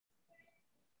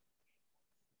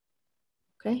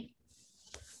Okay.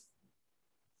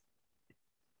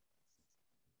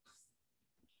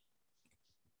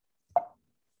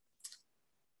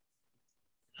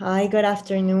 Hi, good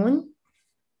afternoon.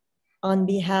 On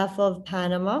behalf of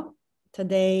Panama,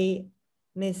 today,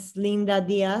 Ms. Linda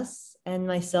Diaz and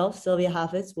myself, Sylvia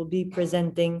Hafez, will be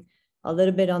presenting a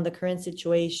little bit on the current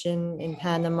situation in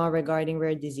Panama regarding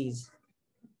rare disease.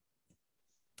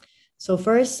 So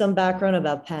first, some background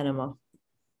about Panama.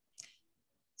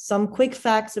 Some quick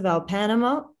facts about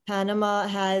Panama. Panama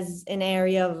has an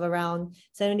area of around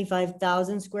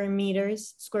 75,000 square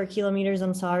kilometers,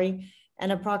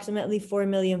 and approximately 4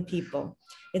 million people.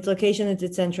 Its location is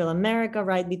in Central America,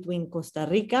 right between Costa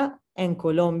Rica and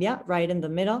Colombia, right in the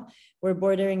middle. We're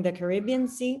bordering the Caribbean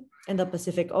Sea and the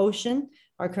Pacific Ocean.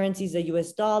 Our currency is the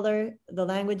US dollar. The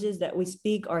languages that we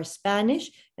speak are Spanish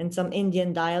and some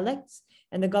Indian dialects.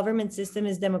 And the government system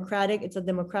is democratic. It's a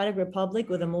democratic republic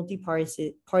with a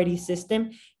multi-party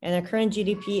system. And our current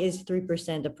GDP is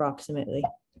 3% approximately.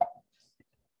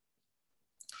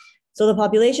 So the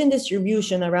population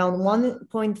distribution, around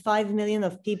 1.5 million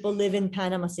of people live in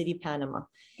Panama City, Panama,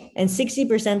 and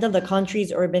 60% of the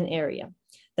country's urban area.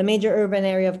 The major urban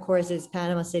area, of course, is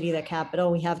Panama City, the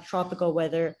capital. We have tropical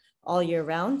weather all year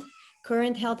round.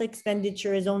 Current health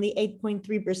expenditure is only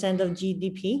 8.3% of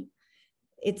GDP.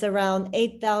 It's around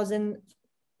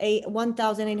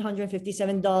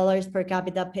 $1,857 per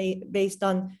capita based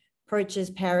on purchase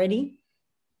parity.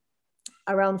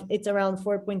 It's around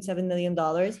 $4.7 million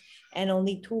and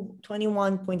only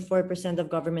 21.4% of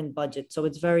government budget. So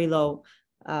it's very low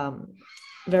for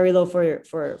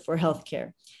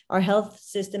healthcare. Our health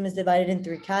system is divided in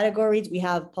 3 categories. We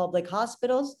have public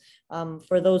hospitals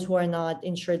for those who are not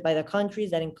insured by the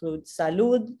countries. That includes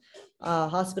Salud,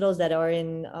 hospitals that are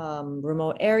in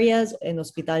remote areas, in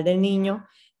Hospital del Niño.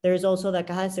 There's also the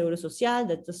Caja de Seguro Social,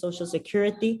 that's the social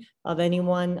security of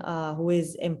anyone who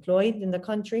is employed in the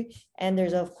country. And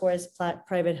there's, of course,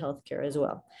 private healthcare as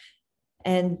well.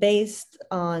 And based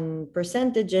on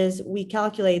percentages, we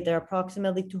calculate that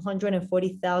approximately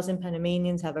 240,000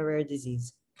 Panamanians have a rare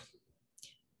disease.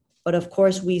 But of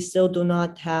course, we still do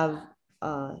not have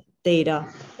data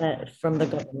from the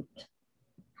government.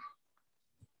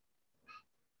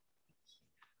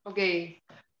 Okay,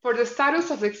 for the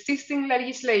status of existing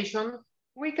legislation,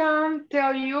 we can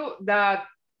tell you that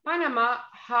Panama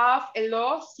have a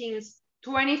law since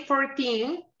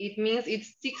 2014. It means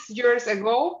it's 6 years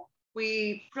ago.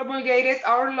 We promulgated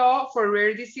our law for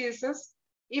rare diseases,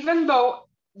 even though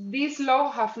this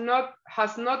law has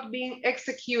not been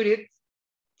executed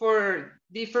for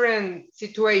different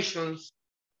situations.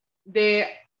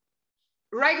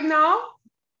 Right now,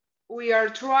 we are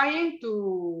trying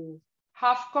to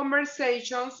have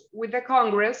conversations with the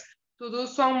Congress to do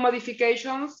some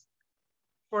modifications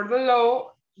for the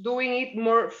law, doing it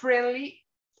more friendly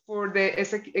for the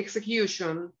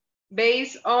execution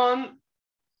based on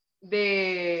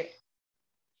the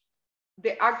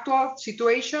actual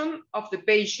situation of the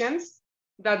patients,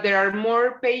 that there are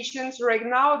more patients right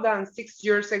now than 6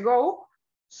 years ago.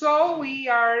 So we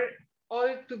are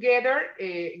all together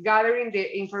gathering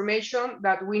the information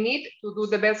that we need to do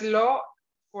the best law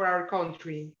for our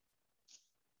country.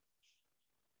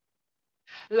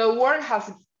 The work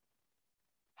has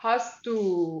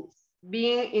to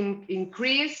be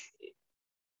increased.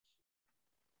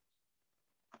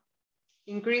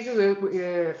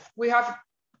 We have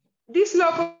this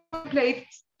law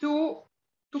contemplates two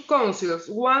councils,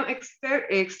 one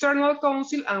external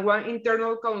council and one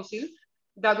internal council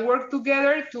that work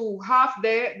together to have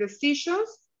the decisions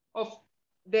of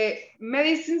the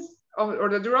medicines or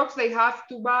the drugs they have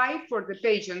to buy for the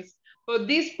patients. But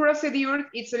this procedure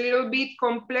is a little bit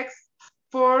complex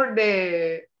for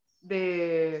the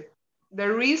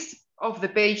risk of the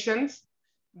patients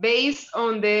based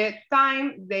on the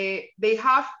time they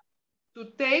have to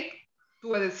take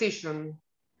to a decision.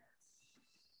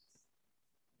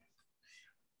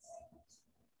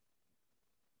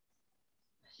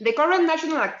 The current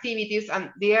national activities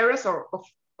and the areas of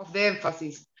the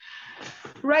emphasis.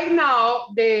 Right now,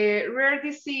 the rare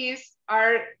disease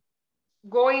are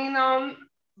going on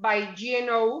by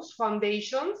GNOs,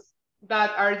 foundations,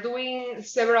 that are doing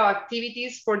several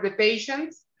activities for the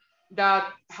patients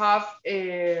that have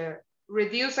a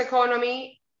reduced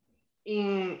economy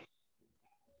in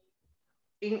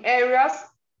areas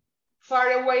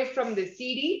far away from the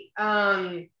city.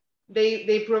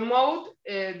 They promote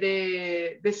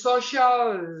the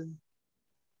social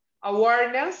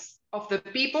awareness of the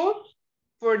people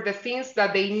for the things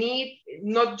that they need,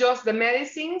 not just the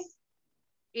medicines.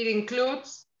 It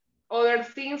includes other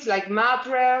things like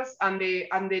mattress and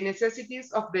the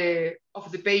necessities of the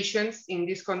patients in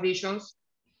these conditions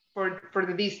for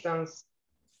the distance.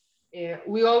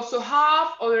 We also have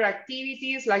other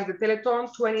activities like the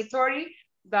Teleton 2030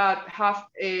 that have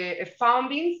a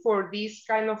funding for these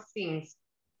kind of things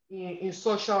in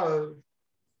social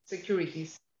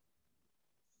securities.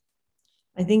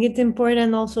 I think it's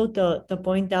important also to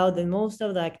point out that most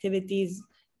of the activities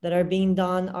that are being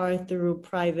done are through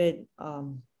private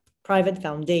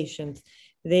foundations.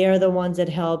 They are the ones that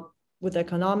help with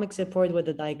economic support, with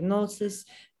the diagnosis,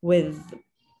 with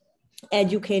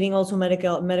educating also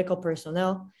medical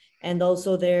personnel. And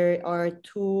also there are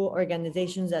two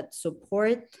organizations that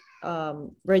support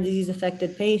rare disease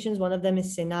affected patients. One of them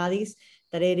is Senadis,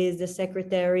 that it is the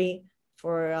secretary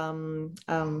for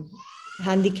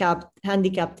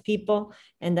handicapped people,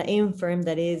 and the infirm,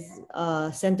 that is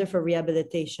Center for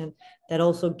Rehabilitation, that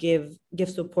also give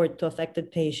support to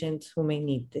affected patients who may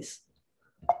need this.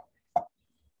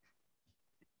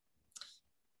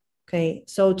 Okay,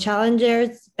 so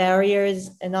challenges, barriers,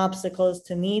 and obstacles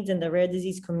to needs in the rare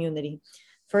disease community.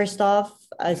 First off,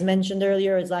 as mentioned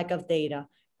earlier, is lack of data.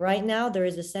 Right now, there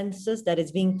is a census that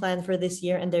is being planned for this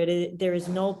year, and there is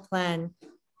no plan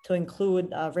to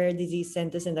include rare disease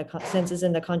census in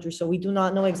the country. So we do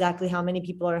not know exactly how many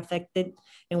people are affected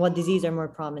and what disease are more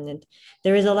prominent.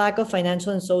 There is a lack of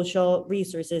financial and social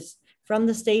resources from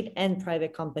the state and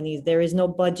private companies. There is no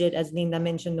budget, as Linda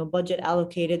mentioned, no budget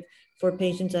allocated for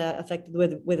patients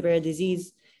affected with rare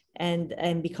disease.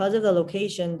 And because of the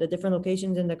location, the different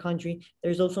locations in the country,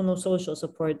 there's also no social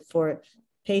support for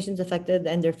patients affected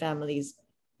and their families.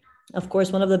 Of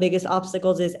course, one of the biggest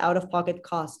obstacles is out-of-pocket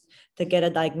costs to get a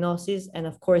diagnosis and,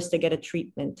 of course, to get a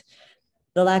treatment.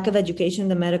 The lack of education in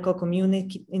the medical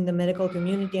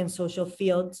community and social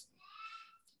fields.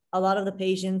 A lot of the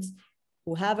patients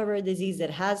who have a rare disease that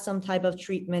has some type of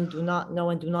treatment do not know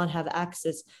and do not have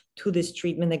access to this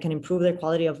treatment that can improve their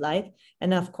quality of life.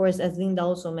 And of course, as Linda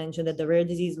also mentioned, that the rare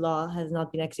disease law has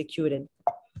not been executed.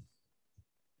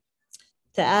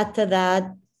 To add to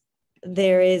that,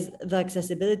 there is the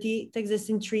accessibility to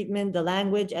existing treatment, the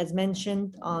language, as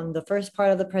mentioned on the first part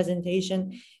of the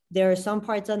presentation. There are some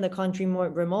parts of the country more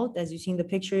remote, as you see in the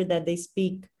picture, that they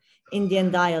speak Indian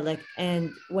dialect.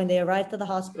 And when they arrive to the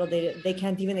hospital, they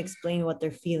can't even explain what they're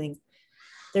feeling.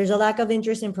 There's a lack of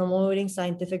interest in promoting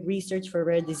scientific research for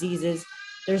rare diseases.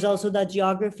 There's also the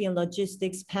geography and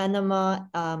logistics. Panama,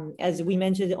 as we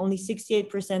mentioned, only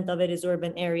 68% of it is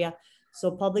urban area. So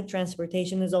public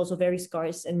transportation is also very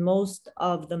scarce, and most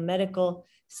of the medical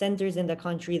centers in the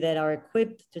country that are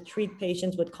equipped to treat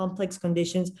patients with complex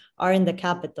conditions are in the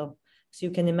capital. So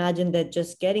you can imagine that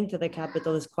just getting to the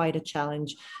capital is quite a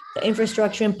challenge. The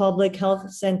infrastructure in public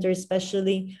health centers,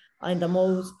 especially in the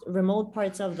most remote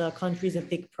parts of the country, is a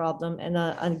big problem. And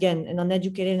again, an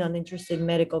uneducated and uninterested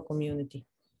medical community.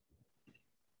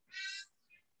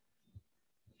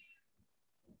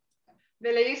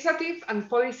 The legislative and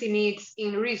policy needs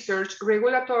in research,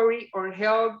 regulatory, or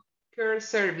healthcare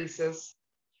services.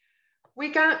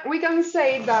 We can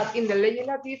say that in the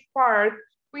legislative part,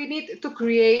 we need to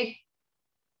create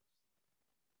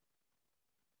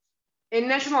a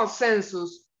national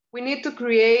census. We need to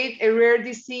create a rare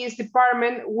disease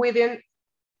department within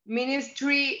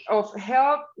Ministry of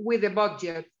Health with a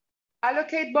budget.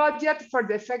 Allocate budget for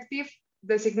the effective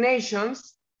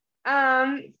designations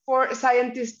and for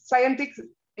scientific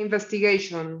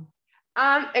investigation,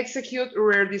 and execute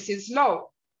rare disease law.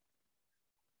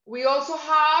 We also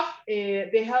have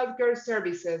the healthcare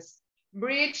services. This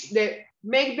bridge the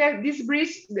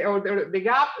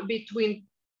gap between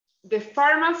the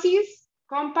pharmacies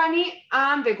company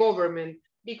and the government,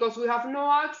 because we have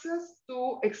no access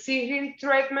to existing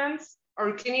treatments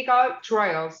or clinical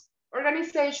trials.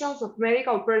 Organizations of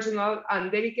medical personnel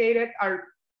and dedicated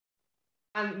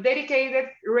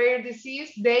rare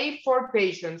disease day for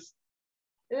patients.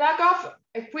 Lack of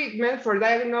equipment for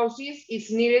diagnosis is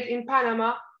needed in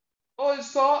Panama.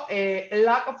 Also, a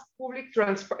lack of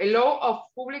law of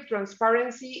public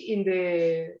transparency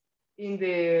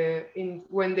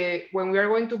when we are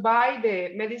going to buy the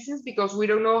medicines, because we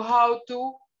don't know how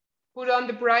to put on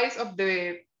the price of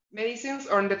the medicines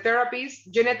or the therapies,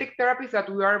 genetic therapies that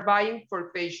we are buying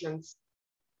for patients.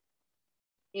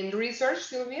 In research,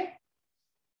 Sylvia?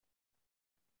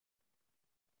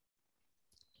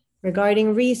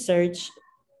 Regarding research,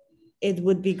 it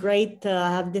would be great to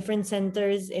have different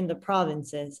centers in the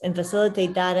provinces and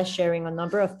facilitate data sharing on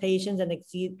number of patients and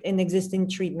existing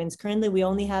treatments. Currently, we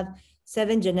only have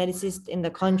 7 geneticists in the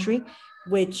country,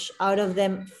 which out of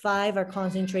them, 5 are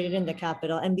concentrated in the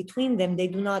capital. And between them, they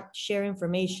do not share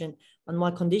information on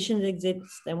what conditions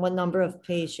exist and what number of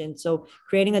patients. So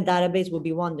creating a database would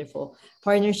be wonderful.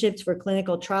 Partnerships for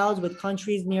clinical trials with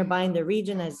countries nearby in the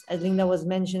region, as Linda was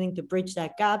mentioning, to bridge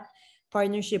that gap.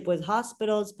 Partnership with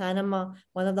hospitals. Panama,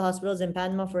 one of the hospitals in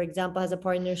Panama, for example, has a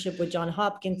partnership with Johns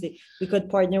Hopkins. We could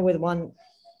partner with one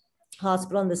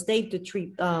hospital in the state to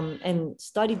treat and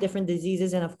study different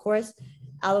diseases, and of course,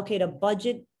 allocate a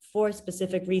budget for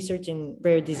specific research in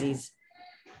rare disease.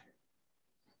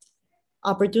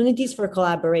 Opportunities for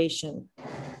collaboration.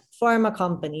 Pharma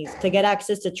companies to get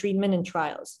access to treatment and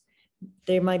trials.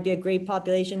 There might be a great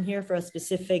population here for a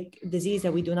specific disease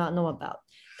that we do not know about.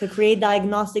 To create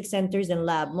diagnostic centers and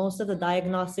lab. Most of the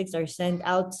diagnostics are sent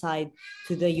outside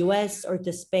to the US or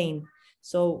to Spain.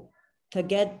 So to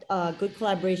get a good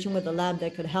collaboration with a lab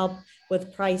that could help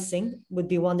with pricing would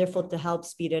be wonderful to help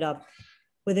speed it up.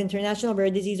 With International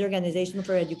Rare Disease Organization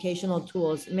for educational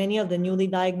tools, many of the newly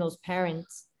diagnosed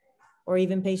parents or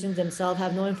even patients themselves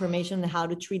have no information on how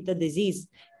to treat the disease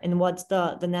and what's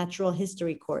the natural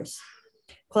history course.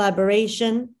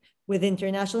 Collaboration with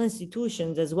international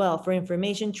institutions as well for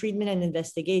information, treatment, and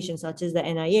investigation, such as the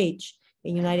NIH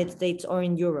in the United States or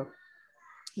in Europe.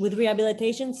 With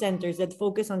rehabilitation centers that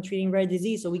focus on treating rare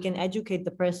disease, so we can educate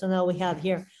the personnel we have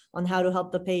here on how to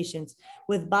help the patients.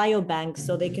 With biobanks,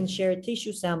 so they can share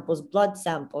tissue samples, blood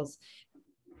samples,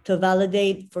 to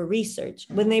validate for research.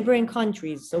 With neighboring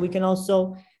countries, so we can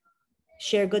also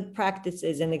share good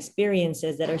practices and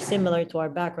experiences that are similar to our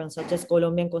background, such as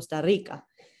Colombia and Costa Rica.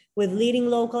 With leading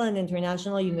local and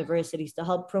international universities to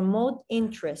help promote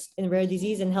interest in rare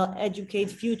disease and help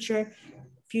educate future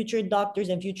doctors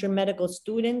and future medical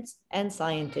students and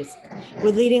scientists.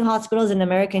 With leading hospitals in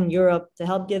America and Europe to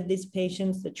help give these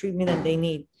patients the treatment that they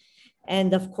need.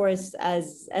 And of course,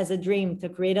 as a dream, to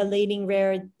create a leading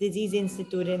rare disease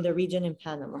institute in the region in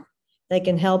Panama that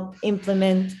can help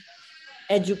implement,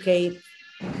 educate,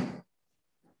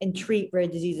 and treat rare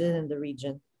diseases in the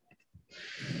region.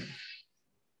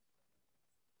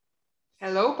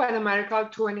 Hello, Pan America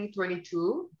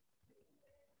 2022.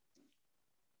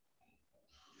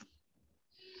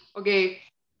 Okay,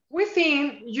 we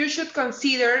think you should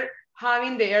consider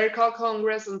having the ERCAL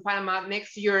Congress in Panama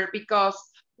next year because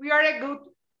we are a good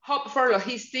hub for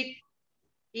logistics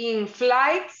in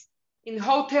flights, in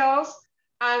hotels,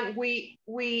 and we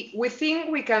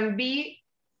think we can be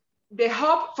the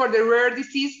hub for the rare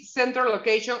disease center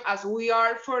location as we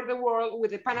are for the world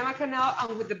with the Panama Canal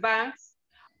and with the banks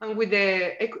and with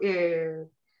the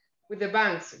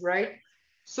banks, right?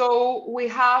 So we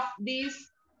have this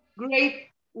great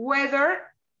weather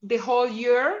the whole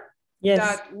year. Yes.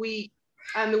 That we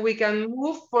can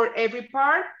move for every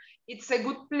part. It's a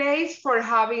good place for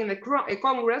having a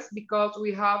Congress because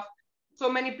we have so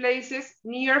many places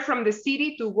near from the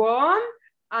city to go on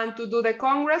and to do the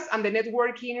Congress and the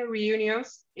networking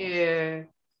reunions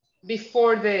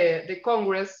before the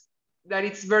Congress, that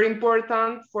it's very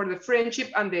important for the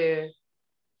friendship and the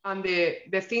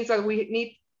things that we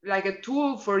need, like a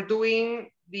tool for doing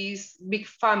this big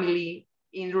family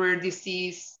in rare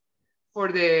disease for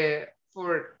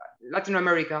Latin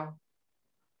America.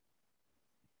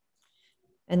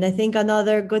 And I think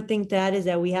another good thing to add is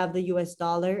that we have the US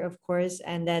dollar, of course,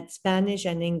 and that Spanish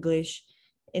and English,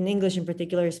 in English in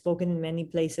particular, is spoken in many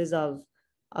places of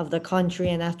the country.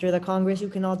 And after the Congress, you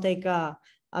can all take a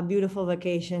beautiful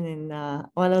vacation in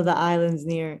one of the islands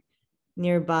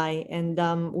nearby. And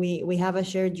we have a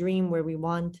shared dream where we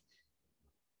want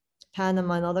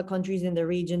Panama and other countries in the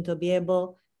region to be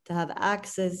able to have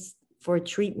access for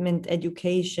treatment,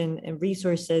 education, and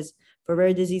resources for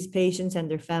rare disease patients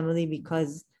and their family,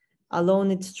 because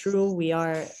alone it's true, we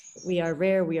are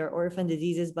rare, we are orphan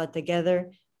diseases, but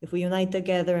together, if we unite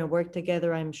together and work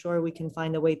together, I'm sure we can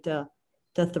find a way to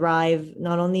thrive,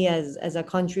 not only as a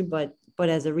country, but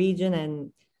as a region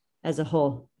and as a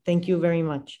whole. Thank you very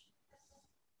much.